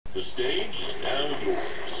The stage is now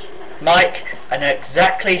yours. Mike, I know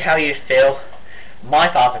exactly how you feel. My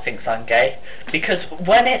father thinks I'm gay because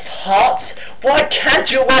when it's hot, why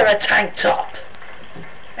can't you wear a tank top?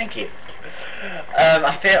 Thank you.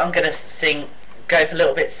 I feel I'm gonna go for a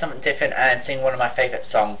little bit something different and sing one of my favourite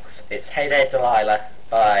songs. It's Hey There Delilah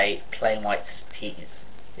by Plain White Tees.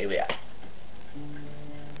 Here we are.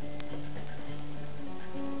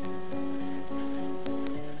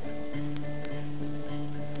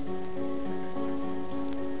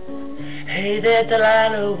 Hey there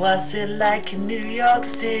Delilah, what's it like in New York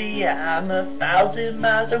City? I'm 1,000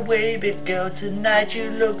 miles away, but girl, tonight you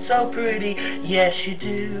look so pretty. Yes you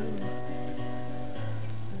do.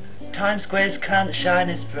 Times Square's can't shine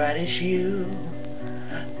as bright as you.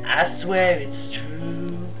 I swear it's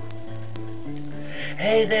true.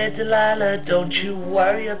 Hey there Delilah, don't you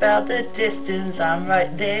worry about the distance. I'm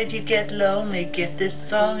right there if you get lonely. Give this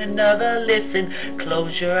song another listen.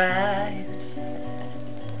 Close your eyes.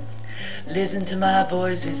 Listen to my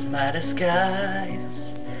voice, it's my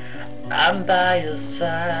disguise. I'm by your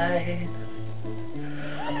side.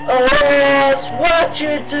 Oh, it's what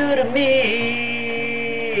you do to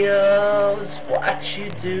me. Oh, it's what you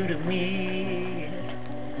do to me.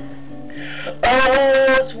 Oh,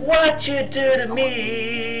 it's what you do to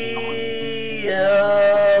me.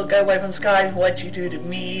 Oh, go away from Sky, what you do to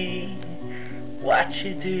me. What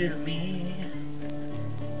you do to me.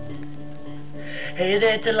 Hey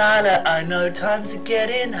there Delilah, I know times are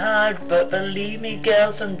getting hard, but believe me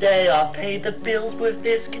girl, someday I'll pay the bills with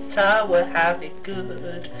this guitar. We'll have it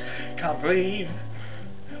good. Can't breathe.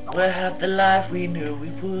 We'll have the life we knew we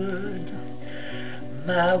would.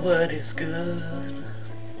 My word is good.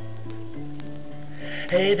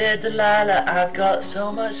 Hey there Delilah, I've got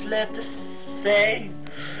so much left to say.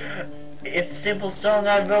 If a simple song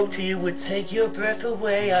I wrote to you would take your breath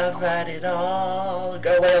away, I'd write it all.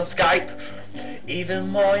 Go away on Skype. Even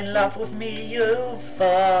more in love with me you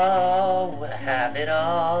fall. We'll have it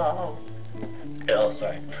all. Oh,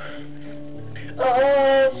 sorry.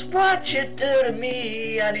 Oh, it's what you do to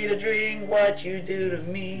me. I need a drink, what you do to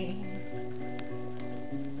me.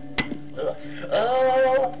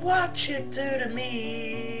 Oh, what you do to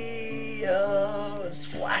me. Oh,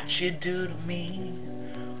 it's what you do to me.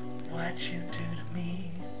 What you do to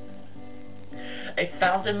me.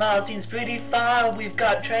 1,000 miles seems pretty far. We've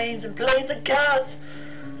got trains and planes and cars.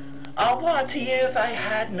 I want to you if I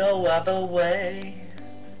had no other way.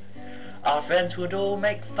 Our friends would all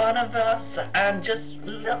make fun of us and just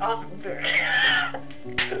laugh.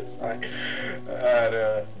 Sorry.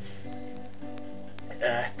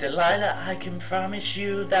 Delilah, I can promise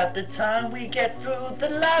you that the time we get through the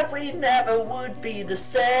life we never would be the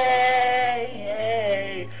same.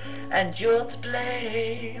 And you're to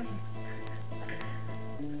blame.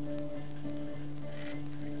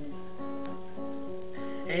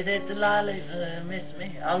 Hey there Delilah, miss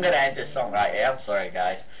me? I'm gonna end this song right here, I'm sorry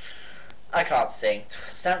guys. I can't sing.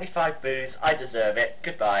 75 boos, I deserve it.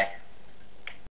 Goodbye.